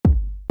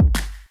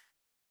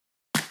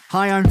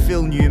Hi, I'm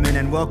Phil Newman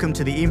and welcome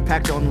to the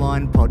Impact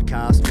Online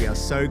podcast. We are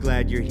so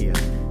glad you're here.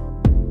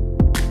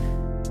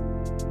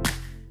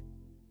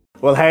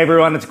 Well, hey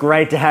everyone, it's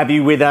great to have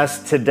you with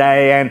us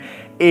today. And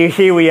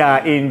here we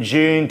are in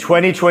June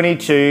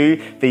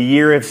 2022, the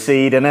year of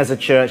seed. And as a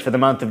church for the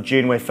month of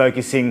June, we're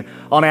focusing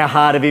on our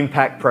Heart of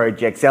Impact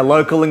projects, our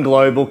local and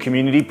global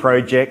community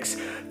projects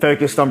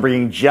focused on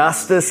bringing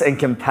justice and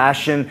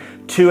compassion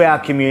to our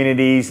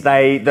communities.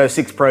 Those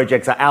 6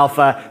 projects are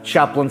Alpha,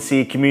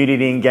 Chaplaincy,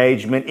 Community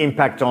Engagement,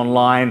 Impact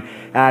Online,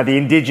 the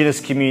Indigenous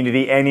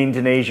community and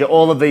Indonesia.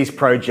 All of these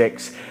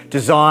projects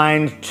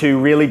designed to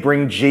really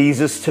bring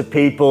Jesus to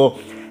people.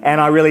 And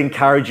I really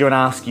encourage you and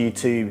ask you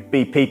to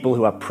be people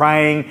who are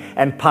praying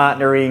and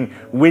partnering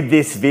with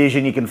this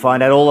vision. You can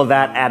find out all of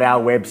that at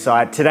our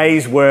website.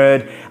 Today's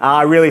word,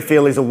 I really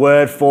feel, is a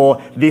word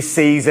for this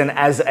season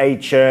as a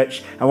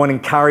church. I want to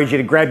encourage you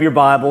to grab your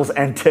Bibles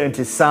and turn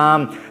to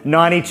Psalm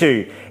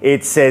 92.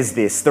 It says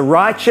this: "The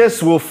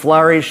righteous will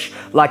flourish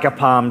like a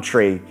palm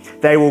tree.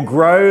 They will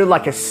grow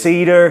like a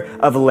cedar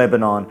of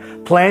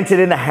Lebanon.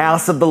 Planted in the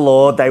house of the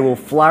Lord, they will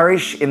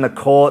flourish in the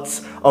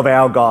courts of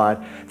our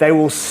God. They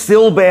will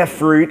still bear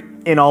fruit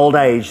in old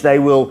age. They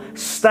will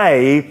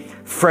stay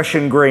fresh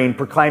and green,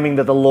 proclaiming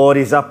that the Lord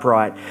is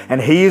upright,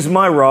 and He is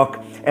my rock,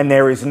 and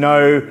there is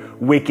no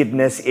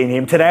wickedness in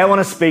Him." Today I want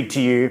to speak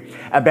to you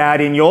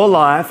about, in your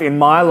life, in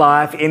my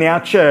life, in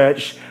our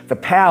church, the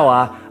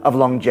power of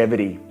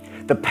longevity.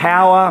 The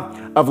power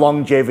of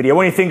longevity. I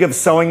want you to think of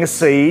sowing a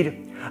seed.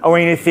 I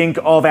want you to think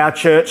of our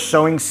church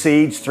sowing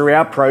seeds through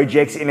our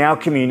projects in our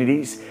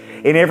communities.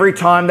 In every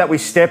time that we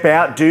step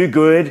out, do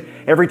good,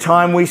 every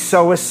time we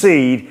sow a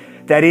seed,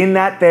 that in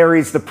that there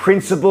is the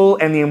principle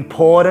and the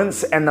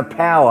importance and the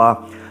power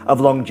of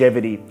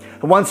longevity.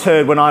 I once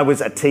heard when I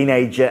was a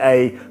teenager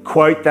a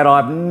quote that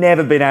I've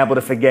never been able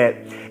to forget.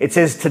 It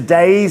says,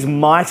 "Today's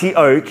mighty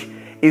oak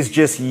is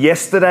just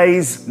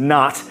yesterday's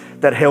nut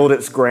that held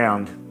its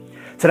ground."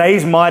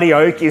 Today's mighty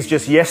oak is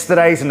just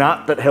yesterday's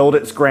nut that held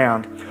its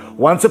ground.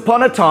 Once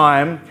upon a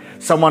time,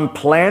 someone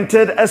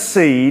planted a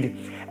seed,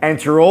 and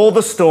through all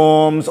the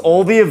storms,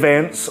 all the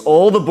events,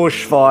 all the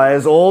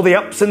bushfires, all the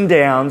ups and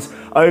downs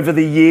over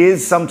the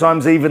years,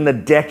 sometimes even the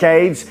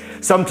decades,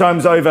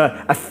 sometimes over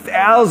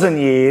 1,000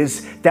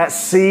 years, that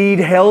seed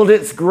held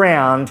its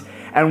ground,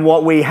 and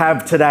what we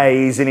have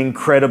today is an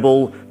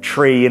incredible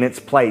tree in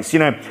its place. You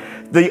know,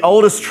 the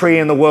oldest tree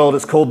in the world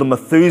is called the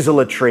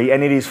Methuselah tree,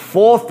 and it is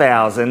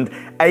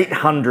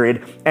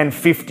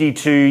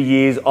 4,852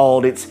 years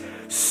old. It's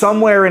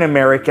somewhere in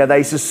America.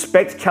 They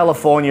suspect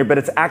California, but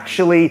its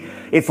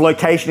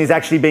location is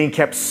actually being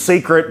kept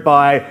secret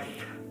by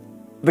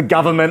the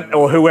government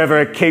or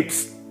whoever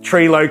keeps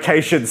tree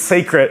locations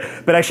secret,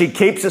 but actually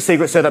keeps it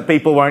secret so that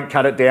people won't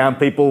cut it down,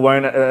 people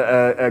won't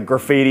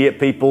graffiti it,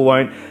 people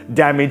won't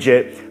damage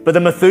it. But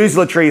the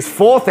Methuselah tree is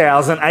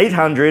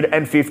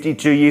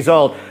 4,852 years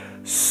old.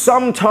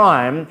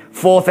 Sometime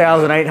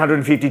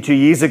 4,852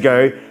 years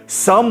ago,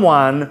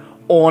 someone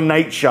or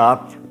nature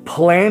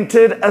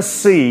planted a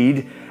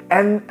seed,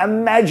 and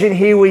imagine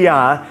here we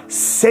are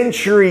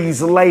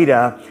centuries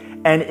later,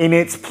 and in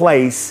its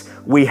place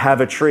we have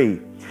a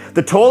tree.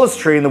 The tallest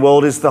tree in the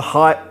world is the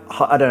I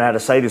don't know how to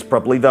say this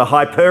properly, the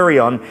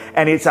Hyperion,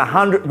 and it's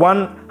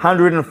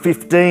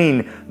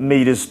 115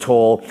 meters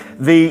tall.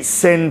 The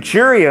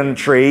Centurion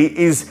tree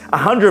is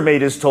 100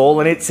 meters tall,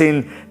 and it's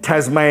in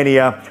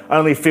Tasmania,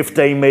 only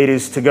 15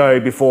 meters to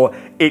go before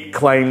it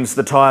claims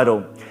the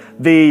title.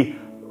 The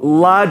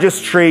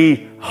largest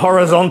tree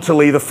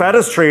horizontally, the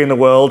fattest tree in the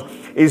world,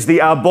 is the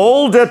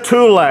Arbol de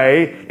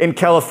Tule in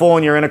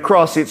California, and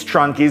across its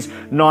trunk is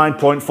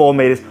 9.4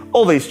 meters.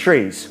 All these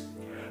trees,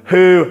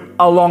 who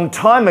a long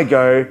time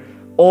ago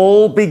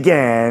all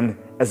began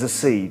as a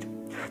seed.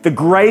 The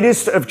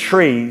greatest of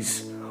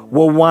trees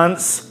were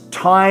once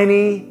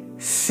tiny,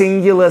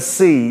 singular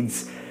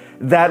seeds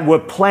that were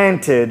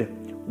planted,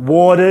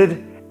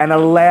 watered, and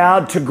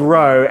allowed to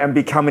grow and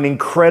become an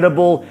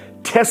incredible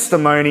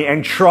testimony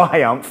and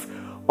triumph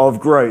of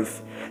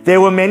growth.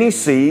 There were many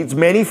seeds,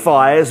 many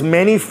fires,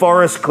 many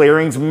forest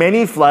clearings,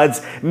 many floods,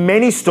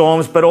 many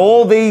storms, but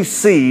all these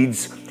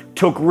seeds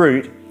took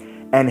root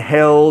and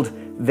held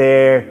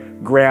their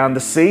ground.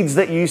 The seeds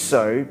that you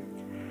sow,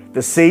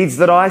 the seeds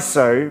that I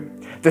sow,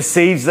 the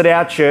seeds that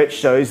our church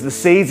sows, the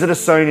seeds that are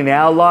sown in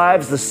our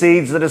lives, the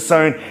seeds that are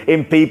sown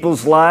in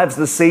people's lives,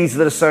 the seeds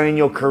that are sown in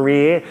your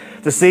career,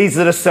 the seeds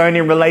that are sown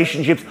in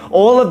relationships,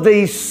 all of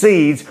these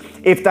seeds,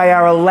 if they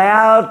are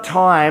allowed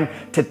time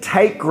to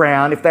take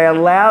ground, if they are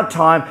allowed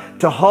time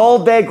to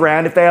hold their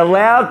ground, if they are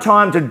allowed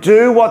time to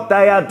do what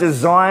they are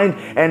designed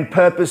and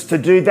purposed to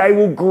do, they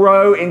will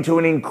grow into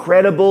an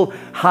incredible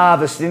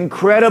harvest, an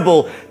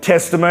incredible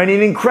testimony,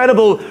 an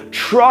incredible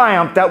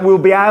triumph that we'll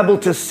be able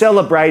to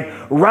celebrate,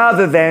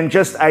 rather than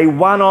just a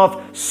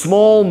one-off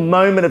small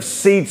moment of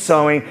seed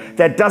sowing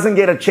that doesn't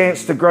get a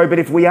chance to grow. But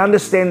if we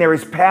understand there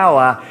is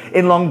power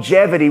in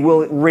longevity,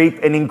 we'll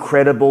reap an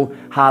incredible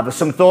harvest.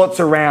 Some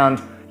thoughts around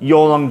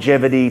your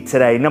longevity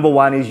today. Number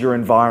one is your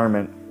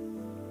environment.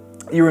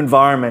 Your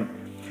environment.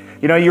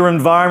 You know, your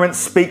environment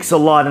speaks a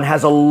lot and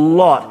has a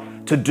lot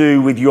to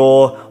do with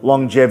your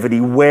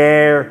longevity,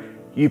 where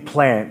you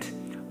plant,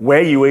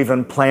 where you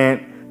even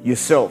plant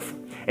yourself.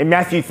 In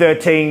Matthew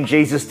 13,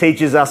 Jesus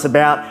teaches us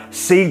about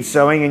seed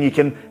sowing, and you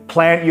can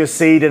plant your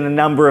seed in a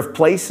number of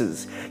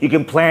places. You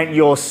can plant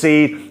your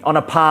seed on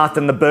a path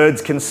and the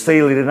birds can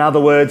steal it. In other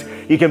words,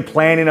 you can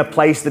plant in a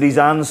place that is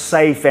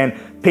unsafe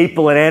and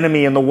people and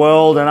enemy in the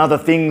world and other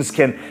things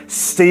can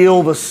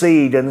steal the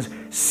seed and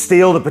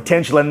steal the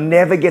potential and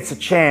never gets a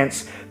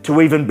chance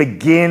to even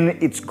begin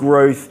its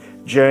growth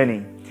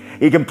journey.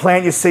 You can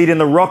plant your seed in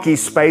the rocky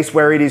space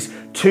where it is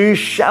too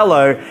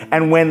shallow,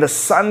 and when the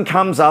sun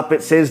comes up,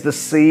 it says the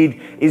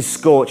seed is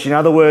scorched. In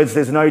other words,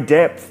 there's no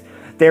depth.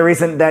 There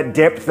isn't that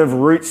depth of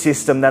root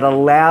system that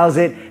allows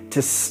it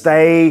to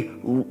stay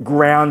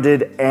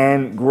grounded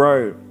and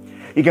grow.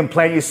 You can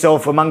plant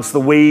yourself amongst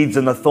the weeds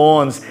and the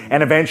thorns,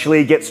 and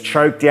eventually it gets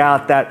choked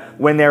out. That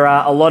when there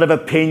are a lot of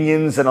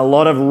opinions and a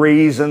lot of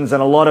reasons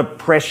and a lot of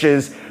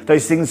pressures,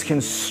 those things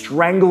can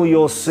strangle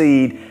your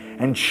seed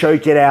and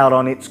choke it out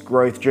on its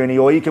growth journey.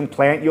 Or you can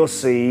plant your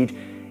seed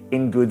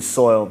in good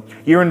soil.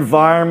 Your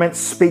environment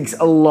speaks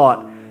a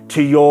lot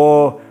to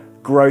your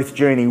growth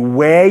journey.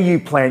 Where you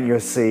plant your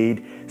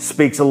seed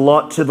speaks a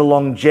lot to the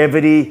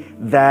longevity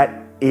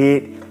that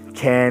it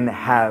can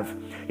have.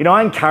 You know,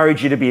 I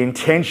encourage you to be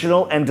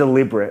intentional and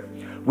deliberate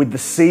with the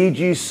seed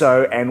you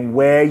sow and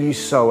where you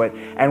sow it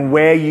and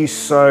where you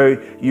sow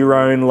your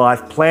own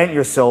life. Plant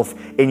yourself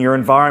in your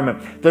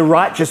environment. The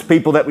righteous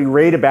people that we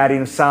read about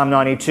in Psalm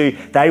 92,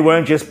 they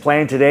weren't just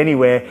planted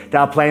anywhere. They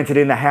were planted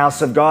in the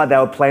house of God. They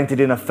were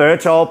planted in a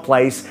fertile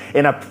place,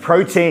 in a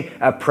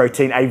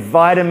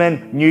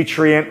vitamin,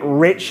 nutrient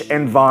rich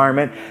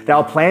environment. They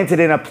were planted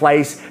in a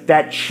place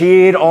that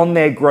cheered on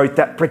their growth,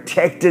 that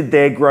protected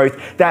their growth,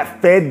 that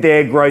fed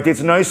their growth.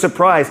 It's no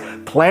surprise,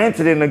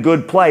 planted in a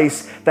good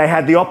place, they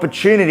had the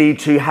opportunity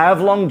to have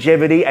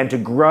longevity and to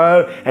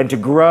grow and to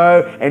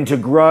grow and to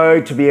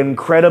grow, to be an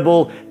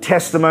incredible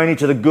testimony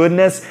to the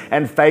goodness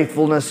and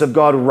faithfulness of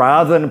God,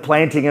 rather than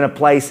planting in a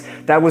place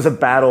that was a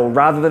battle,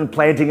 rather than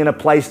planting in a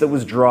place that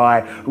was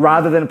dry,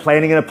 rather than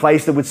planting in a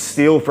place that would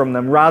steal from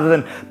them, rather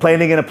than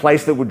planting in a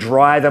place that would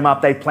dry them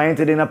up. They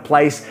planted in a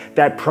place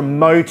that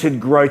promoted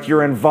growth.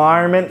 Your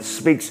environment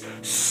speaks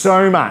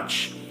so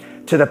much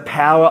to the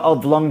power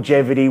of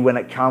longevity when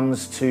it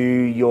comes to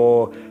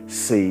your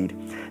seed.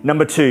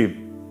 Number two,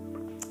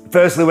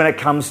 firstly, when it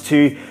comes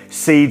to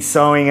seed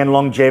sowing and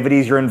longevity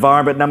is your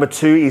environment. Number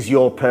two is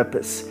your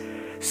purpose.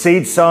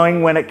 Seed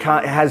sowing, when it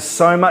has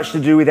so much to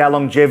do with our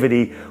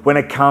longevity when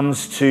it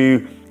comes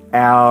to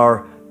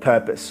our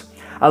purpose.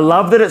 I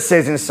love that it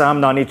says in Psalm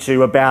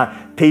 92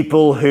 about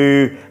people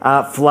who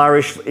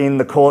flourish in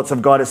the courts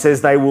of God. It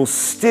says they will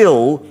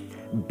still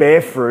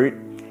bear fruit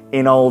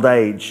in old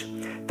age.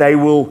 They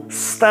will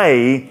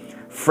stay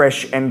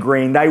fresh and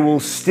green. They will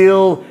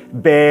still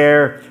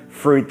bear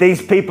fruit.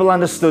 These people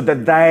understood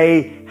that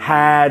they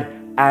had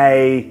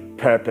a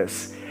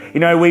purpose. You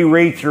know, we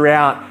read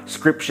throughout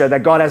Scripture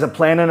that God has a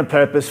plan and a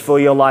purpose for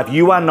your life.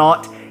 You are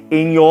not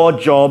in your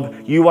job.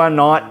 You are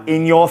not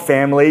in your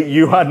family.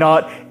 You are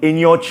not in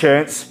your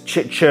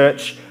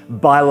church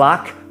by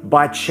luck,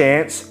 by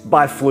chance,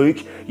 by fluke.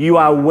 You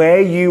are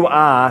where you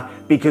are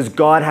because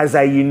God has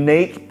a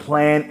unique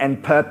plan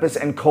and purpose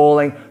and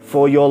calling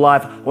for your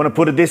life. I want to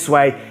put it this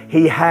way.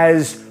 He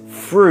has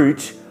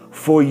fruit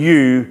for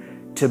you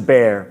to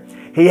bear.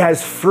 He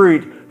has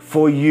fruit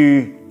for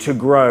you to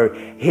grow.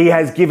 He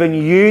has given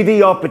you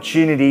the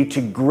opportunity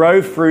to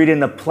grow fruit in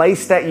the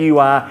place that you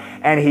are,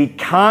 and He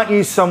can't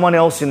use someone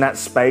else in that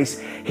space.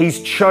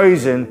 He's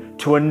chosen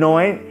to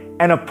anoint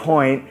and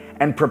appoint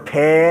and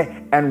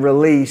prepare and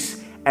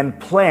release and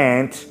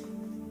plant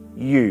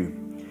you.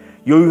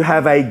 You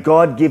have a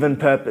God-given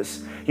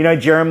purpose. You know,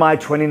 Jeremiah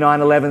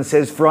 29:11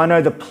 says, "For I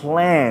know the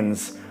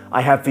plans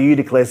I have for you,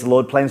 declares the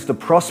Lord, plans to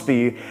prosper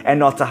you and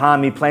not to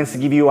harm you, plans to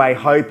give you a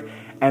hope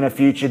and a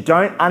future."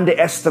 Don't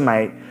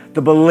underestimate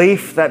the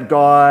belief that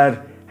God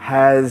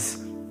has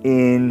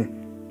in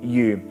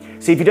you.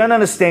 See, if you don't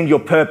understand your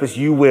purpose,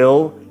 you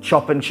will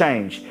chop and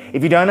change.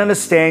 If you don't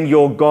understand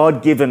your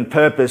God-given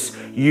purpose,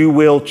 you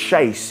will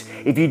chase.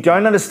 If you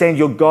don't understand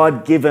your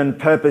God-given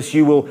purpose,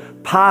 you will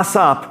pass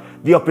up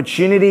the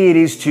opportunity it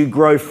is to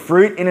grow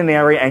fruit in an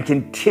area and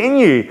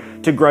continue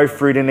to grow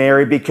fruit in an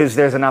area because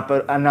there's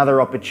another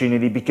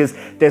opportunity, because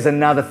there's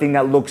another thing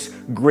that looks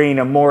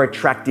greener, more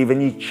attractive,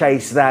 and you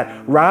chase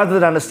that rather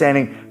than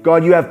understanding,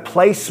 God, you have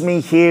placed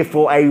me here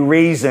for a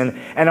reason,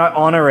 and I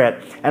honor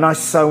it, and I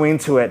sow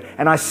into it,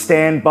 and I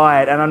stand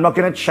by it, and I'm not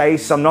going to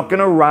chase, I'm not going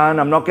to run,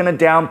 I'm not going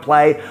to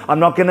downplay, I'm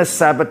not going to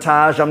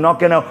sabotage, I'm not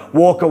going to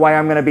walk away,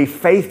 I'm going to be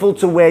faithful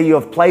to where you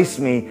have placed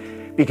me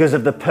because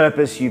of the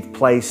purpose you've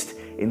placed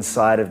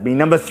inside of me.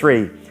 Number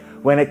three,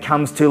 when it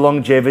comes to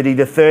longevity,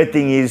 the third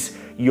thing is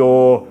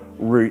your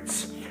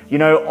roots. You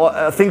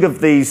know, think of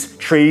these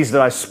trees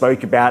that I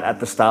spoke about at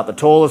the start, the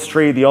tallest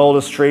tree, the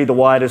oldest tree, the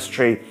widest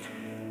tree.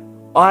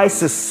 I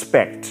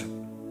suspect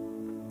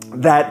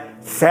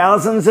that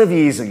thousands of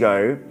years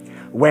ago,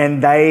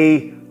 when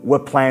they were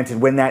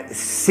planted, when that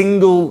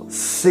single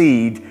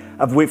seed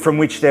from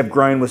which they've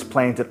grown was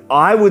planted.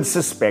 I would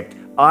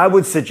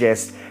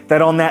suggest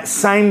that on that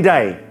same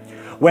day,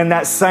 when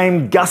that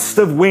same gust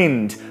of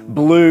wind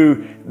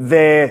blew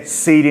their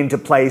seed into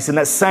place, and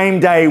that same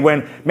day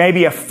when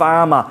maybe a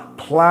farmer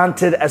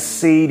planted a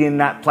seed in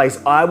that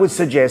place, I would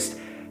suggest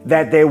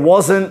that there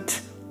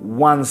wasn't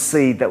one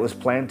seed that was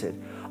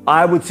planted.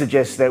 I would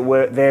suggest that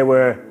there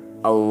were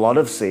a lot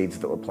of seeds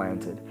that were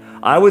planted.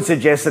 I would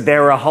suggest that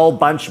there were a whole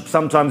bunch,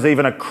 sometimes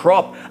even a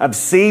crop of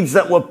seeds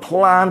that were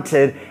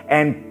planted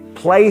and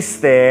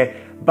placed there,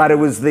 but it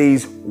was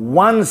these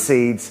one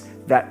seeds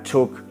that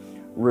took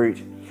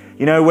root.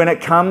 You know, when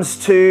it comes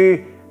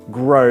to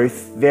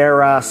growth,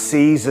 there are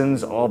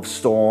seasons of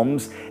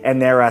storms,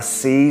 and there are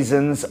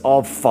seasons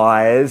of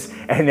fires,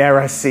 and there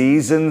are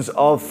seasons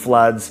of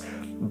floods.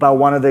 But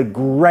one of the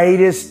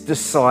greatest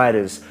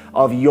deciders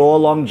of your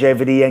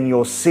longevity and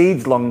your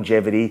seed's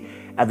longevity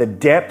are the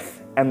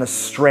depth and the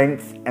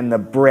strength and the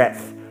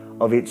breadth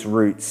of its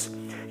roots.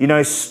 You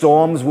know,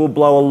 storms will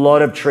blow a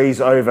lot of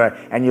trees over,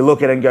 and you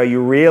look at it and go, you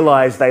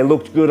realize they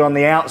looked good on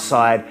the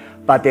outside,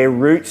 but their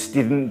roots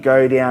didn't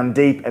go down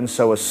deep, and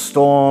so a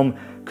storm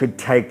could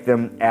take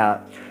them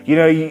out. You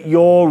know,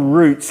 your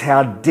roots,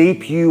 how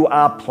deep you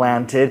are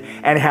planted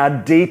and how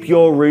deep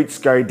your roots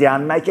go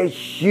down, make a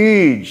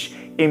huge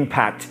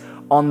impact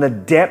on the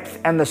depth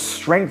and the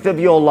strength of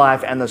your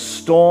life and the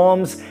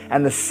storms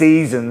and the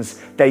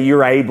seasons that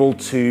you're able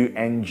to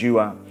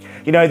endure.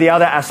 You know, the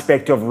other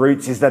aspect of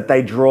roots is that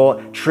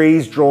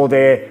trees draw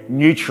their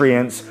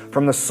nutrients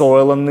from the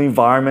soil and the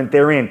environment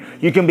they're in.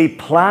 You can be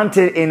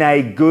planted in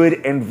a good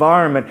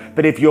environment,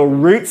 but if your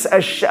roots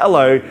are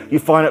shallow, you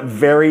find it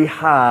very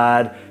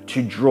hard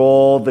to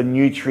draw the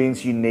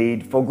nutrients you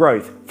need for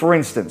growth. For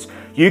instance,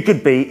 you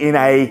could be in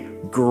a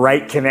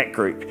great connect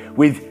group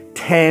with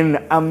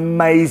 10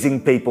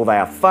 amazing people. They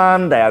are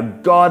fun, they are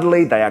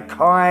godly, they are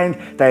kind,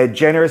 they are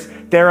generous.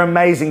 They're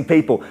amazing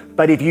people.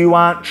 But if you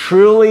aren't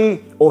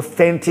truly,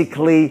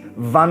 authentically,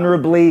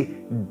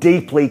 vulnerably,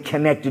 deeply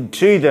connected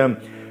to them,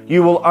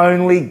 you will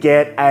only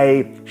get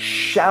a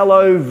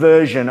shallow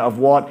version of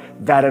what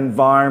that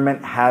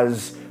environment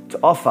has to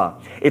offer.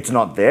 It's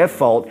not their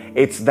fault.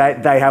 It's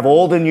that they have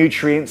all the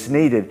nutrients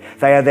needed.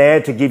 They are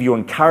there to give you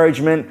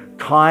encouragement,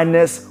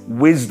 kindness,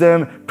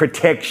 wisdom,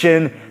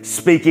 protection,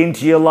 speak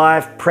into your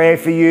life, pray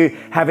for you,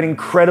 have an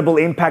incredible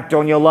impact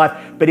on your life.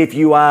 But if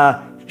you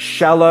are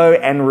shallow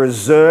and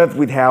reserved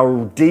with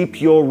how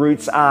deep your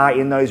roots are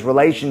in those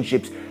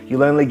relationships,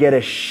 you'll only get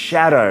a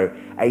shallow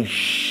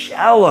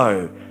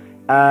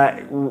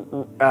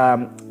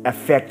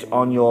effect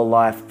on your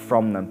life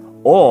from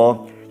them.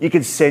 Or you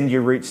could send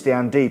your roots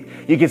down deep.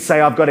 You could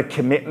say, I've got a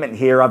commitment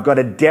here. I've got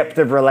a depth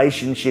of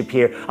relationship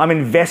here. I'm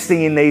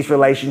investing in these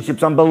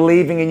relationships. I'm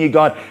believing in you,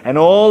 God. And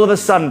all of a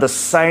sudden, the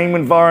same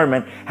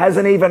environment has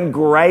an even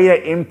greater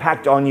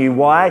impact on you.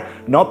 Why?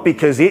 Not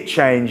because it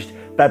changed,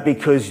 but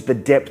because the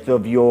depth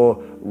of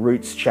your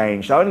roots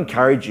changed. I would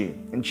encourage you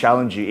and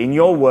challenge you in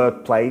your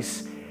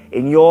workplace,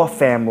 in your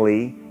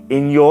family,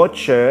 in your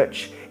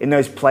church, in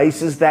those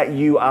places that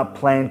you are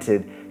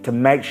planted, to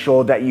make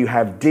sure that you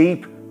have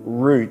deep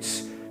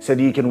roots so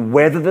that you can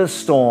weather the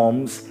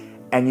storms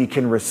and you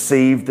can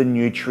receive the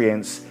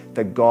nutrients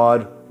that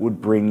God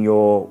would bring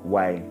your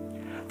way.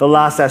 The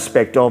last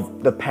aspect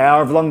of the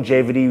power of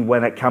longevity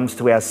when it comes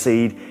to our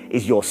seed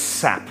is your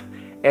sap,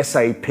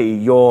 S-A-P,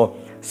 your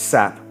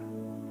sap.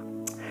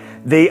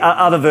 The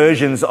other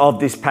versions of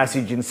this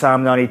passage in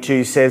Psalm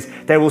 92 says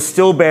they will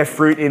still bear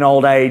fruit in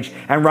old age,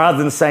 and rather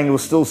than saying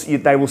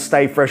they will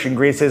stay fresh and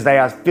green, it says they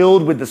are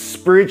filled with the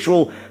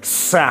spiritual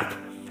sap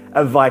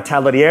of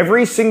vitality.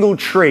 Every single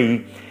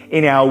tree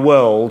in our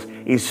world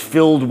is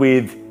filled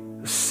with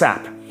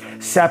sap.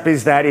 Sap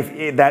is that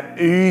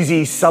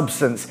oozy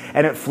substance,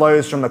 and it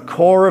flows from the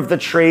core of the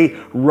tree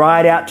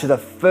right out to the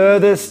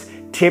furthest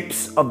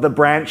tips of the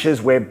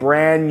branches where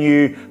brand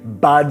new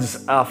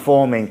buds are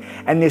forming.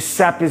 And this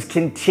sap is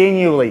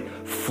continually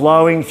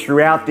flowing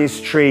throughout this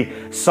tree.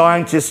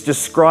 Scientists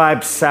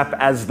describe sap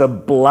as the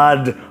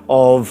blood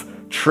of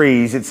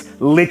trees. It's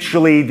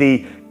literally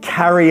the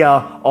carrier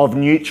of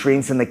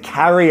nutrients and the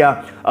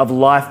carrier of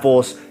life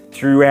force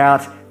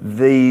throughout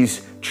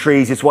these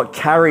trees. It's what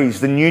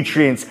carries the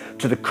nutrients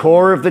to the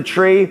core of the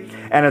tree,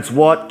 and it's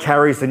what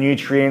carries the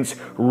nutrients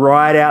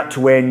right out to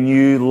where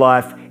new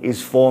life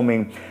is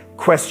forming.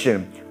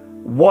 Question: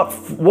 what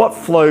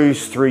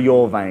flows through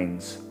your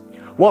veins?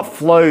 What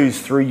flows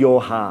through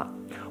your heart?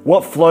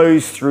 What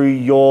flows through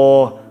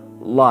your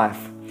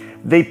life?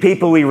 The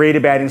people we read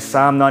about in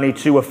Psalm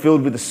 92 were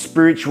filled with the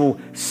spiritual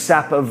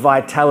sap of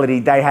vitality.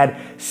 They had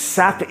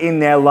sap in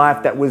their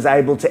life that was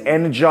able to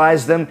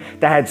energize them.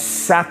 They had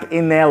sap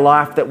in their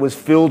life that was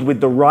filled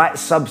with the right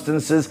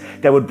substances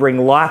that would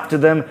bring life to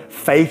them,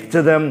 faith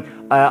to them,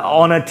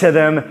 honor to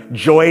them,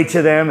 joy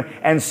to them.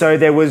 And so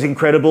there was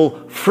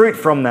incredible fruit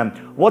from them.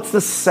 What's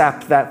the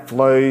sap that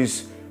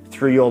flows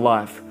through your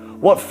life?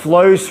 What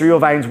flows through your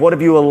veins? What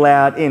have you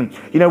allowed in?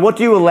 You know, what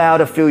do you allow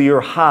to fill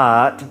your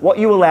heart? What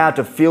you allow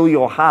to fill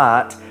your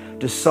heart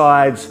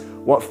decides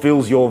what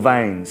fills your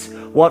veins.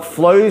 What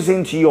flows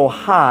into your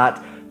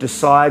heart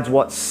decides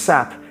what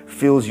sap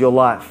fills your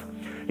life.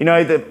 You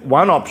know, the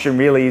one option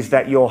really is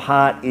that your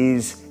heart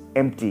is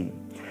empty,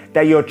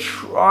 that you're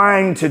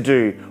trying to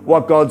do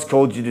what God's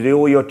called you to do,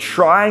 or you're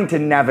trying to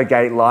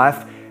navigate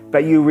life,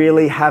 but you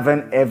really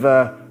haven't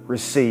ever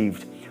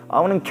received. I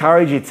want to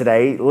encourage you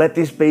today, let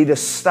this be the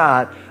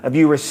start of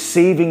you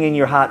receiving in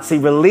your heart. See,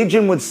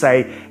 religion would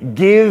say,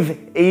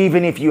 give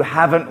even if you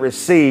haven't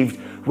received,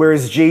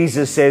 whereas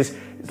Jesus says,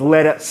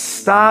 let it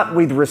start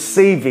with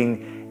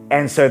receiving,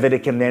 and so that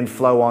it can then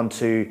flow on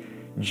to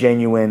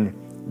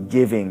genuine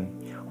giving.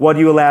 What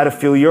you allow to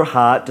fill your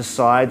heart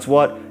decides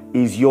what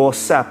is your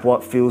sap,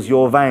 what fills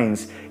your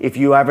veins. If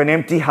you have an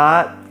empty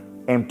heart,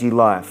 empty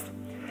life.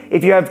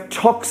 If you have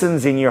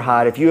toxins in your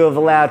heart, if you have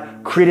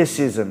allowed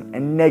criticism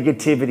and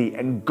negativity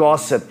and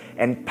gossip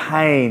and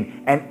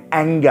pain and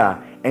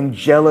anger and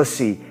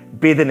jealousy,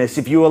 bitterness,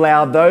 if you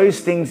allow those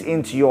things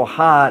into your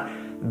heart,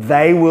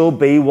 they will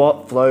be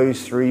what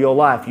flows through your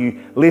life.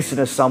 You listen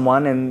to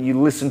someone and you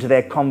listen to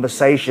their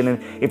conversation,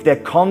 and if their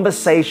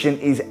conversation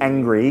is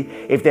angry,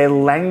 if their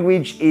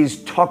language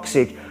is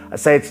toxic, I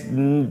say it's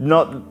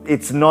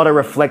not a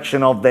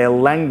reflection of their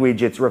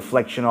language, it's a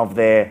reflection of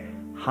their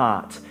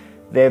heart.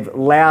 They've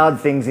allowed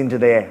things into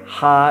their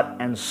heart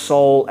and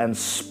soul and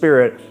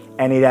spirit,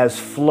 and it has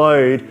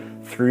flowed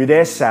through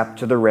their sap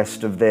to the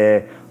rest of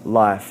their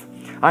life.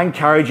 I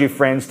encourage you,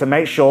 friends, to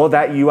make sure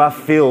that you are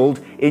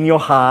filled in your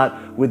heart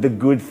with the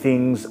good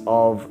things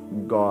of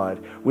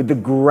God, with the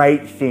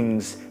great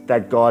things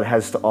that God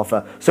has to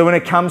offer. So when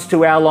it comes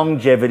to our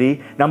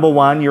longevity, number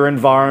one, your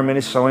environment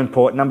is so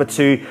important. Number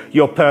two,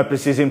 your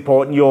purpose is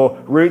important. Your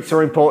roots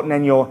are important,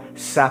 and your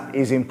sap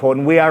is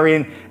important. We are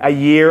in a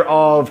year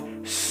of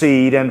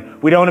seed,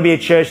 and we don't want to be a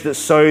church that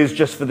sows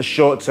just for the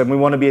short term. We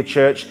want to be a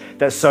church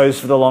that sows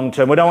for the long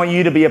term. We don't want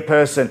you to be a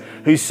person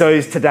who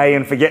sows today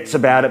and forgets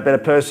about it, but a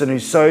person who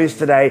sows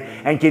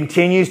today and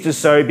continues to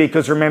sow,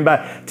 because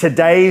remember,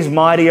 today's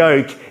mighty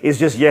oak is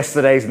just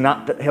yesterday's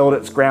nut that held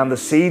its ground. The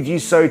seeds you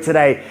sow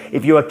today,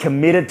 if you are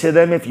committed to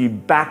them, if you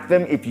back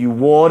them, if you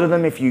water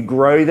them, if you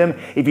grow them,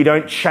 if you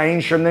don't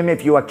change from them,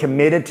 if you are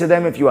committed to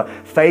them, if you are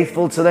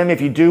faithful to them,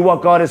 if you do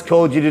what God has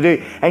called you to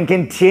do and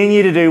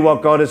continue to do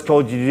what God has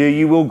called you to do,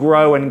 you will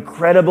grow an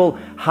incredible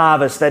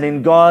harvest that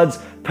in God's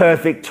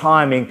perfect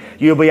timing,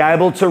 you'll be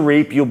able to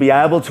reap, you'll be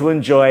able to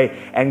enjoy,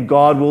 and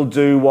God will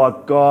do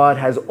what God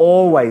has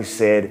always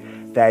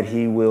said that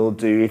He will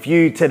do. If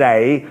you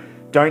today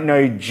don't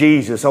know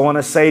Jesus, I want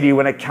to say to you,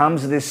 when it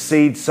comes to this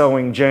seed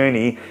sowing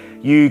journey,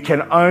 you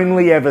can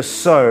only ever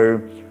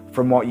sow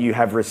from what you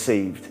have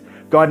received.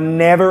 God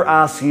never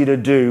asks you to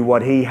do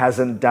what He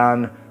hasn't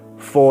done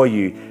for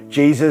you.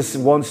 Jesus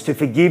wants to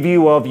forgive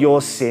you of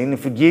your sin,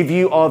 forgive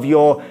you of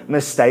your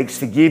mistakes,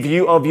 forgive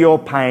you of your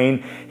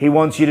pain. He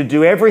wants you to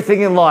do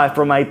everything in life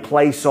from a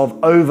place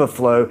of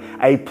overflow,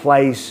 a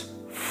place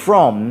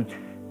from,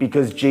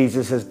 because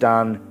Jesus has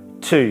done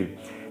to.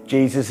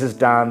 Jesus has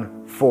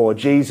done for.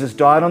 Jesus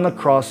died on the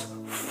cross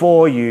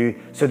for you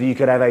so that you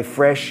could have a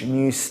fresh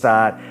new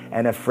start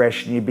and a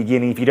fresh new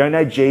beginning. If you don't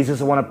know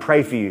Jesus, I want to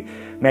pray for you.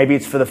 Maybe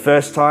it's for the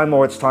first time,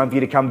 or it's time for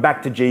you to come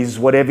back to Jesus,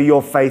 whatever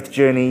your faith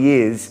journey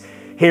is.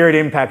 Here at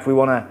Impact, we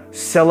want to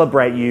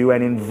celebrate you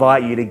and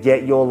invite you to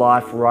get your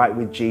life right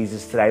with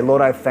Jesus today.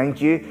 Lord, I thank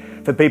you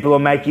for people who are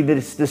making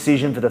this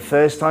decision for the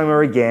first time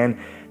or again,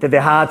 that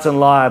their hearts and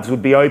lives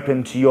would be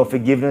open to your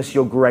forgiveness,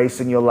 your grace,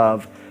 and your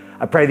love.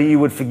 I pray that you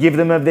would forgive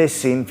them of their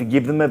sin,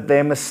 forgive them of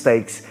their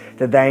mistakes,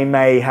 that they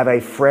may have a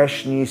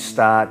fresh new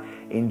start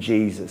in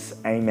Jesus.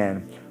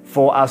 Amen.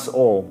 For us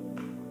all.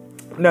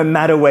 No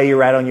matter where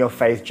you're at on your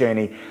faith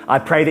journey, I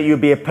pray that you'll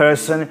be a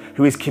person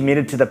who is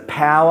committed to the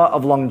power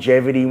of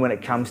longevity when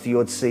it comes to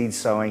your seed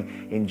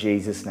sowing in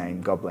Jesus' name.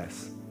 God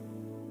bless.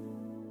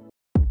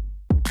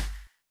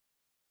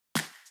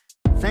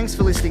 Thanks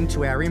for listening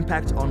to our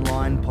Impact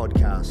Online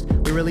podcast.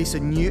 We release a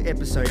new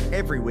episode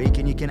every week,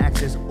 and you can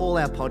access all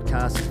our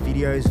podcasts,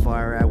 videos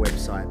via our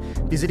website.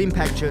 Visit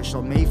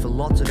impactchurch.me for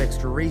lots of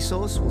extra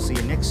resource. We'll see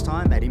you next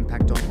time at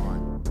Impact Online.